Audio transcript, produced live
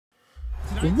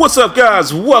What's up,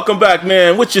 guys? Welcome back,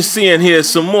 man. What you're seeing here is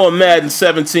some more Madden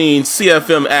 17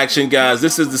 CFM action, guys.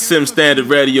 This is the Sim Standard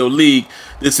Radio League.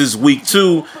 This is week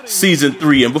 2, season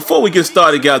 3. And before we get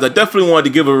started, guys, I definitely wanted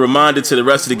to give a reminder to the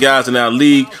rest of the guys in our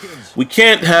league. We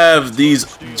can't have these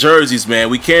jerseys, man.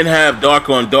 We can't have dark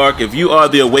on dark. If you are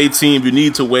the away team, you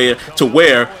need to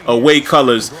wear away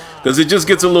colors, because it just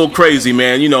gets a little crazy,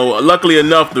 man. You know, luckily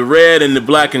enough, the red and the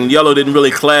black and yellow didn't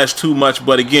really clash too much.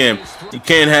 But again, you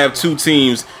can't have two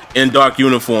teams in dark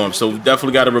uniforms. So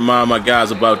definitely got to remind my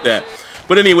guys about that.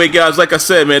 But anyway, guys, like I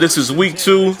said, man, this is week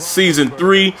 2, season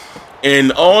 3.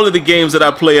 And all of the games that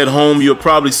I play at home, you'll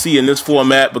probably see in this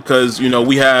format because, you know,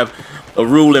 we have a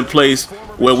rule in place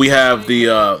where we have the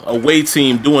away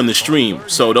team doing the stream.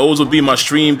 So those will be my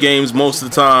stream games most of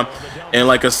the time. And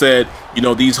like I said, you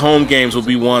know, these home games will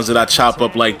be ones that I chop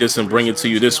up like this and bring it to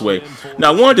you this way.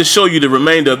 Now, I wanted to show you the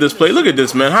remainder of this play. Look at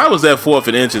this, man. How was that 4th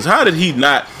and inches? How did he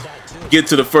not get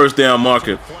to the first down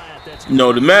marker? You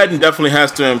know, the Madden definitely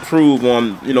has to improve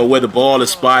on, you know, where the ball is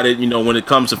spotted, you know, when it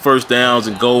comes to first downs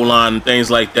and goal line and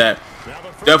things like that.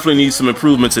 Definitely needs some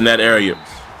improvements in that area.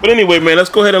 But anyway, man, let's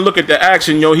go ahead and look at the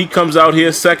action. You know, he comes out here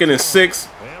 2nd and 6.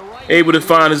 Able to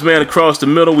find his man across the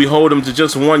middle. We hold him to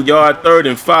just 1 yard, 3rd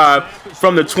and 5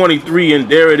 from the 23. And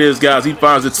there it is, guys. He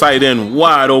finds the tight end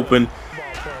wide open.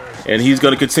 And he's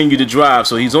going to continue to drive.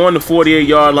 So he's on the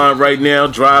 48-yard line right now,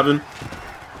 driving.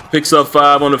 Picks up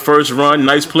 5 on the first run.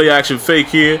 Nice play action fake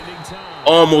here.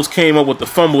 Almost came up with the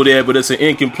fumble there, but it's an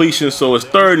incompletion. So it's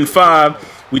 3rd and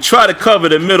 5. We try to cover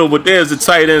the middle, but there's the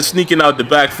tight end sneaking out the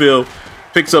backfield.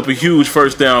 Picks up a huge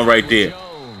first down right there.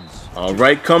 All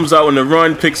right, comes out in the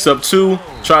run, picks up 2.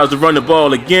 Tries to run the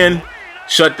ball again.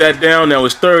 Shut that down. Now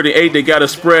it's 3rd and 8. They got to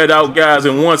spread out, guys.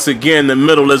 And once again, the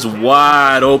middle is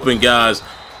wide open, guys.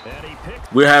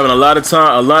 We're having a lot of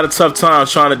tough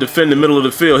times trying to defend the middle of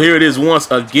the field. Here it is once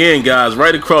again, guys,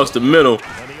 right across the middle.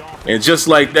 And just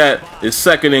like that, it's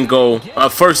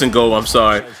 1st and goal, I'm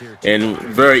sorry. And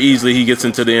very easily he gets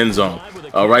into the end zone.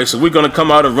 All right, so we're going to come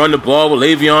out and run the ball with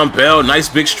Le'Veon Bell. Nice,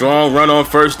 big, strong run on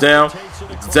first down.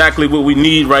 Exactly what we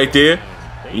need right there.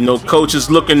 You know, coach is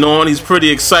looking on. He's pretty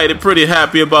excited, pretty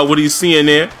happy about what he's seeing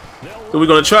there. So we're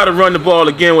going to try to run the ball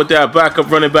again with that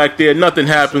backup running back there. Nothing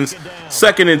happens.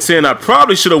 2nd and 10. I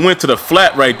probably should have went to the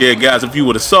flat right there, guys, if you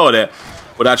would have saw that.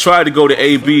 But I tried to go to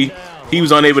AB. He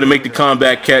was unable to make the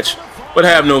comeback catch. But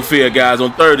have no fear, guys.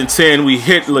 On 3rd and 10, we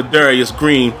hit Ladarius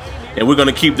Green. And we're going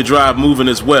to keep the drive moving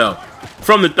as well.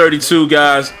 From the 32,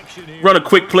 guys, run a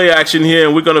quick play action here,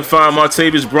 and we're going to find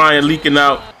Martavis Bryant leaking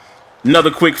out. Another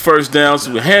quick first down.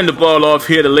 So we hand the ball off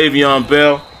here to Le'Veon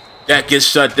Bell. That gets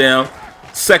shut down.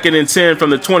 2nd and 10 from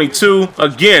the 22.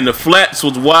 Again, the flats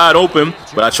was wide open,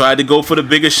 but I tried to go for the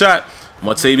bigger shot.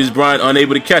 Martavis Bryant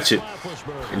unable to catch it.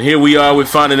 And here we are. We're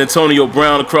finding Antonio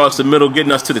Brown across the middle,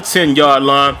 getting us to the 10-yard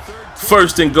line.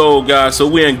 1st and goal, guys, so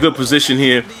we're in good position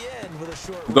here.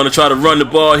 We're going to try to run the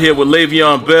ball here with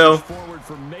Le'Veon Bell.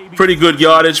 Pretty good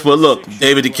yardage, but look,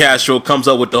 David DeCastro comes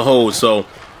up with the hold, so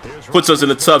puts us in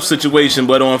a tough situation.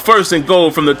 But on 1st and goal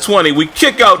from the 20, we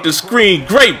kick out the screen.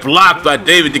 Great block by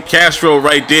David DeCastro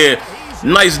right there.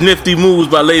 Nice nifty moves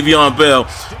by Le'Veon Bell,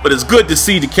 but it's good to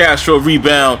see DeCastro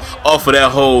rebound off of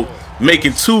that hold,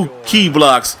 making 2 key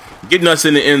blocks, getting us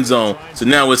in the end zone. So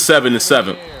now it's 7 and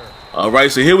 7. All right,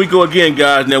 so here we go again,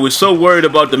 guys. Now we're so worried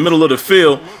about the middle of the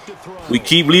field. We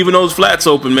keep leaving those flats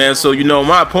open, man. So, you know,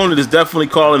 my opponent is definitely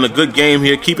calling a good game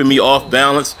here, keeping me off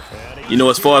balance, you know,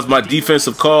 as far as my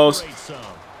defensive calls.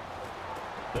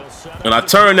 And I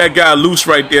turned that guy loose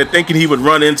right there, thinking he would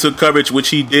run into coverage, which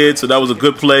he did. So that was a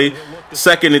good play.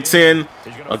 2nd and 10.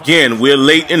 Again, we're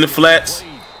late in the flats.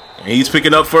 And he's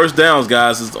picking up first downs,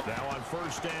 guys.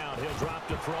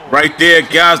 Right there,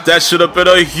 guys, that should have been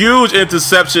a huge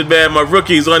interception, man. My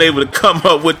rookie's unable to come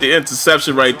up with the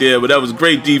interception right there, but that was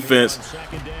great defense.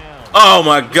 Oh,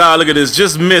 my God, look at this.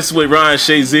 Just missed with Ryan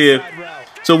Shazier.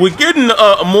 So we're getting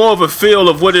more of a feel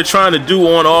of what they're trying to do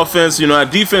on offense. You know, our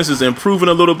defense is improving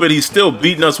a little bit. He's still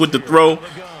beating us with the throw,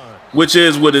 which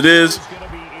is what it is.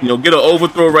 You know, get an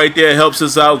overthrow right there, helps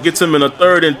us out. Gets him in a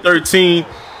 3rd and 13.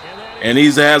 And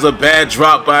he has a bad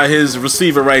drop by his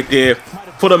receiver right there.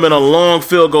 Put him in a long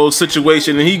field goal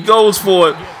situation, and he goes for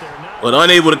it, but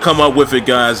unable to come up with it,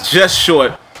 guys. Just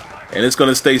short, and it's going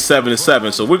to stay 7 and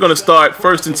 7. So we're going to start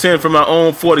 1st and 10 from our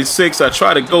own 46. I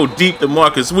try to go deep to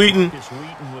Markus Wheaton.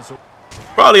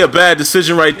 Probably a bad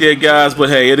decision right there, guys, but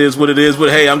hey, it is what it is. But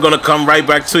hey, I'm going to come right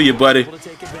back to you, buddy.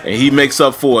 And he makes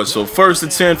up for it. So 1st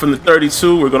and 10 from the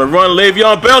 32. We're going to run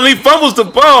Le'Veon Bell, and he fumbles the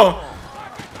ball.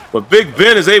 But Big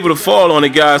Ben is able to fall on it,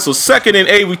 guys. So 2nd and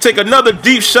 8. We take another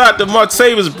deep shot to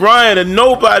Martavis Bryant, and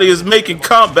nobody is making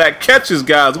comeback catches,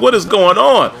 guys. What is going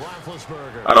on?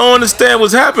 I don't understand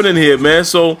what's happening here, man.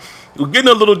 So we're getting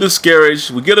a little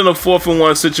discouraged. We're getting a 4th and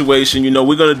 1 situation. You know,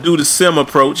 we're going to do the sim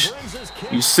approach.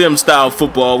 You sim-style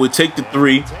football. We take the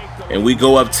 3, and we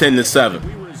go up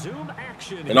 10-7.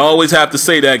 And I always have to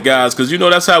say that, guys, because, you know,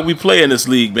 that's how we play in this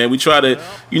league, man. We try to,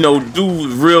 you know, do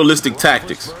realistic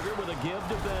tactics.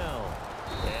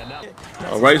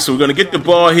 All right, so we're going to get the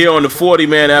ball here on the 40,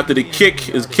 man, after the kick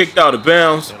is kicked out of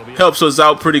bounds. Helps us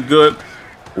out pretty good.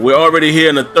 We're already here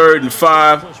in the 3rd and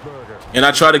 5. And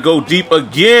I try to go deep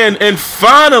again. And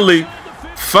finally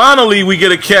we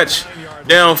get a catch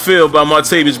downfield by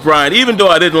Martavis Bryant. Even though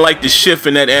I didn't like the shift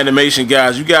in that animation,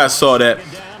 guys. You guys saw that.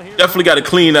 Definitely got to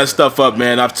clean that stuff up,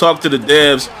 man. I've talked to the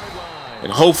devs,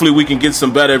 and hopefully we can get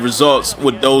some better results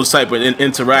with those type of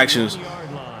interactions.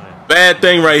 Bad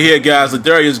thing right here, guys.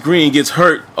 Ladarius Green gets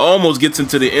hurt, almost gets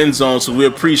into the end zone, so we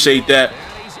appreciate that.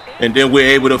 And then we're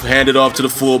able to hand it off to the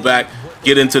fullback,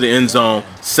 get into the end zone,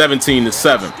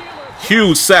 17-7.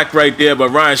 Huge sack right there by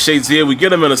Ryan Shazier. We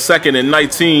get him in a 2nd and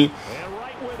 19.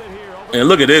 And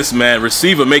look at this, man.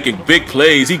 Receiver making big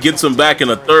plays. He gets him back in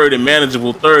a 3rd and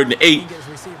manageable 3rd and 8.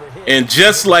 And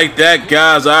just like that,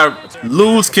 guys, I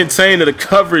lose contain of the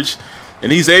coverage,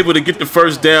 and he's able to get the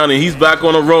 1st down, and he's back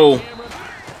on a roll.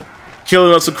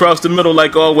 Killing us across the middle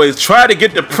like always. Try to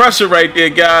get the pressure right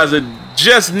there, guys, and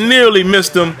just nearly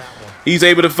missed him. He's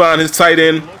able to find his tight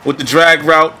end with the drag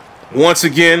route. Once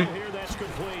again,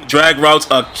 drag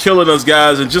routes are killing us,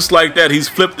 guys, and just like that, he's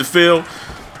flipped the field.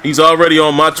 He's already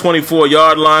on my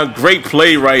 24-yard line. Great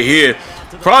play right here.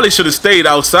 Probably should have stayed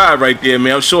outside right there,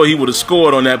 man. I'm sure he would have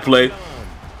scored on that play.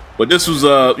 But this was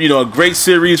you know, a great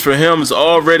series for him. It's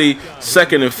already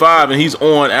 2nd and 5, and he's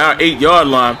on our 8-yard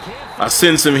line. I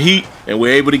send some heat, and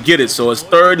we're able to get it. So it's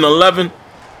 3rd and 11.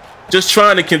 Just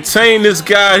trying to contain this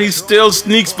guy. He still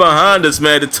sneaks behind us,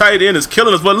 man. The tight end is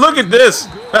killing us. But look at this.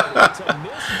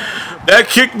 That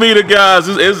kick meter, guys,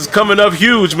 is coming up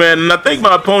huge, man. And I think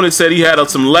my opponent said he had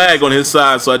some lag on his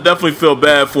side, so I definitely feel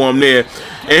bad for him there.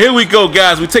 And here we go,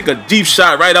 guys. We take a deep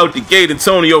shot right out the gate.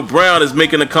 Antonio Brown is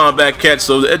making a comeback catch.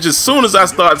 So just as soon as I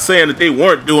start saying that they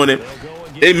weren't doing it,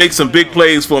 they make some big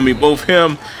plays for me, both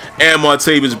him and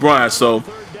Martavis Bryant. So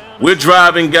we're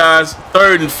driving, guys.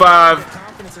 3rd and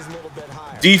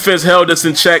 5. Defense held us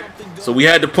in check, so we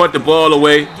had to punt the ball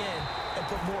away.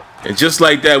 And just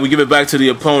like that, we give it back to the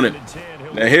opponent.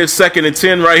 Now here's 2nd and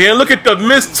 10 right here. Look at the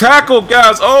missed tackle,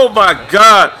 guys. Oh, my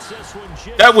God.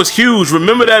 That was huge.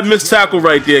 Remember that missed tackle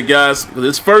right there, guys.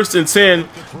 It's 1st and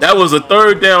 10. That was a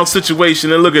 3rd down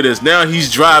situation. And look at this. Now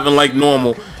he's driving like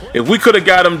normal. If we could have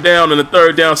got him down in a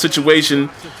 3rd down situation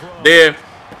there,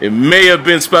 it may have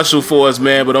been special for us,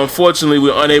 man. But unfortunately,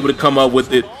 we're unable to come up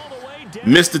with it.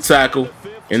 Missed the tackle.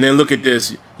 And then look at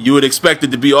this. You would expect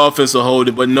it to be offensive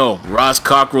holding, but no. Ross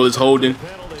Cockrell is holding.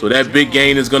 So that big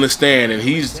gain is going to stand. And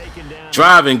he's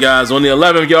driving, guys, on the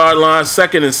 11-yard line,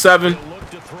 2nd and 7.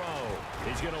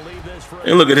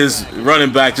 And look at his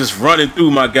running back just running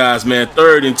through my guys, man.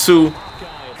 3rd and 2.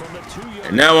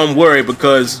 And now I'm worried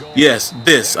because,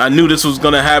 yes, I knew this was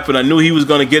going to happen. I knew he was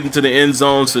going to get into the end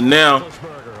zone. So now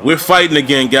we're fighting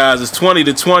again, guys. It's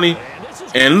 20-20.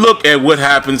 And look at what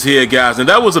happens here, guys. And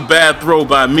that was a bad throw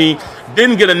by me.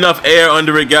 Didn't get enough air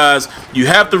under it, guys. You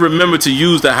have to remember to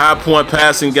use the high point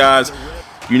passing, guys.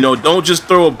 You know, don't just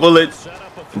throw a bullet.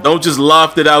 Don't just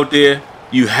loft it out there.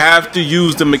 You have to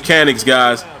use the mechanics,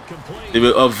 guys,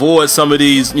 to avoid some of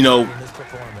these, you know,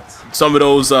 some of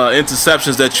those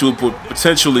interceptions that you would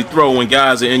potentially throw when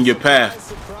guys are in your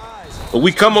path. But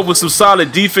we come up with some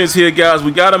solid defense here, guys.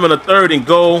 We got him in a 3rd and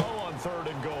goal.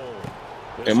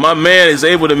 And my man is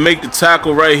able to make the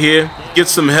tackle right here, get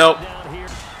some help.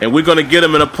 And we're going to get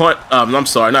him in a punt. I'm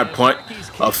sorry, not punt.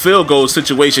 A field goal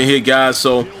situation here, guys.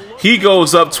 So he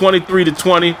goes up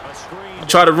 23-20.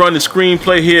 Try to run the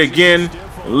screenplay here again.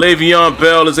 Le'Veon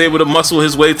Bell is able to muscle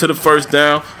his way to the 1st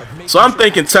down. So I'm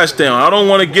thinking touchdown. I don't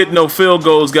want to get no field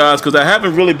goals, guys, because I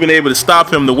haven't really been able to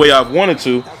stop him the way I've wanted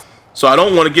to. So I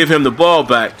don't want to give him the ball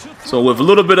back. So with a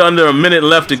little bit under a minute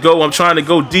left to go, I'm trying to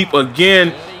go deep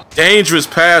again. Dangerous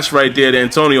pass right there to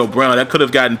Antonio Brown. That could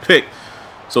have gotten picked.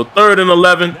 So 3rd and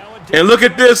 11. And look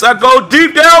at this. I go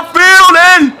deep downfield,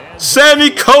 and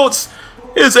Sammy Coates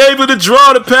is able to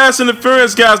draw the pass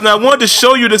interference, guys. Now, I wanted to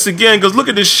show you this again because look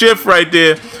at this shift right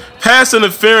there. Pass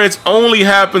interference only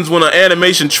happens when an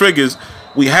animation triggers.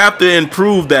 We have to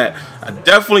improve that. I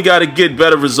definitely got to get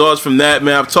better results from that,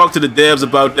 man. I've talked to the devs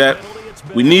about that.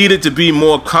 We need it to be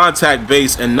more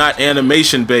contact-based and not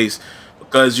animation-based.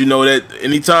 because you know that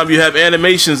anytime you have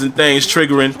animations and things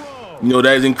triggering, you know,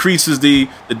 that increases the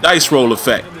dice roll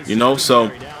effect, you know. So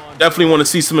definitely want to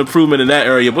see some improvement in that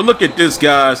area. But look at this,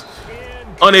 guys.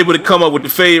 Unable to come up with the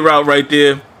fade route right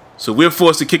there. So we're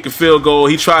forced to kick a field goal.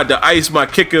 He tried to ice my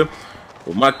kicker.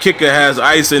 Well, my kicker has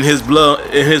ice in his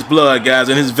blood, guys,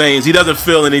 in his veins. He doesn't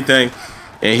feel anything,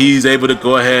 and he's able to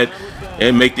go ahead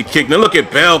and make the kick. Now look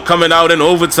at Bell coming out in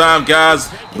overtime,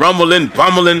 guys, rumbling,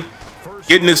 bumbling,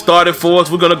 getting it started for us.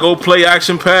 We're gonna go play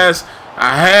action pass.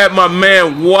 I had my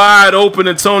man wide open.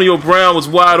 Antonio Brown was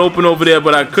wide open over there,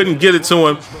 but I couldn't get it to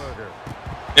him.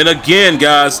 And again,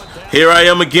 guys, here I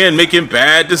am again making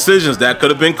bad decisions. That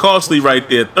could have been costly right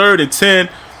there. 3rd and 10.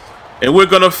 And we're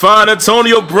going to find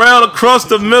Antonio Brown across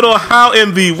the middle. How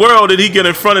in the world did he get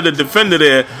in front of the defender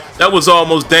there? That was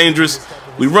almost dangerous.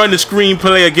 We run the screen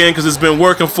play again because it's been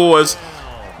working for us.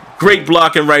 Great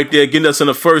blocking right there, getting us in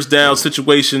a first down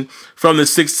situation from the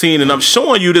 16. And I'm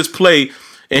showing you this play,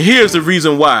 and here's the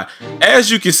reason why.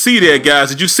 As you can see there, guys,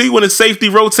 did you see when the safety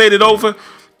rotated over?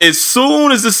 As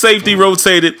soon as the safety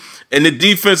rotated and the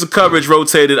defensive coverage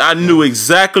rotated, I knew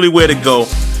exactly where to go,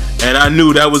 and I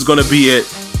knew that was going to be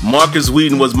it. Markus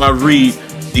Wheaton was my read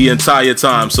the entire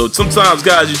time. So sometimes,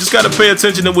 guys, you just got to pay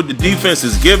attention to what the defense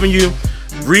is giving you.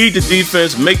 Read the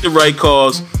defense, make the right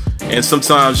calls, and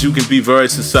sometimes you can be very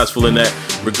successful in that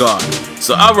regard.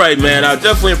 So, all right, man, I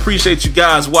definitely appreciate you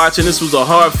guys watching. This was a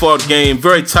hard-fought game,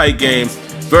 very tight game,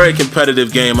 very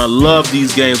competitive game. I love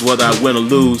these games, whether I win or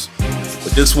lose.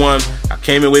 But this one, I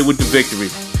came away with the victory.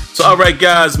 So, all right,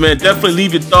 guys, man, definitely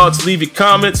leave your thoughts, leave your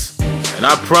comments, and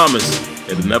I promise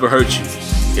it'll never hurt you.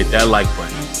 Hit that like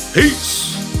button.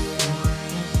 Peace.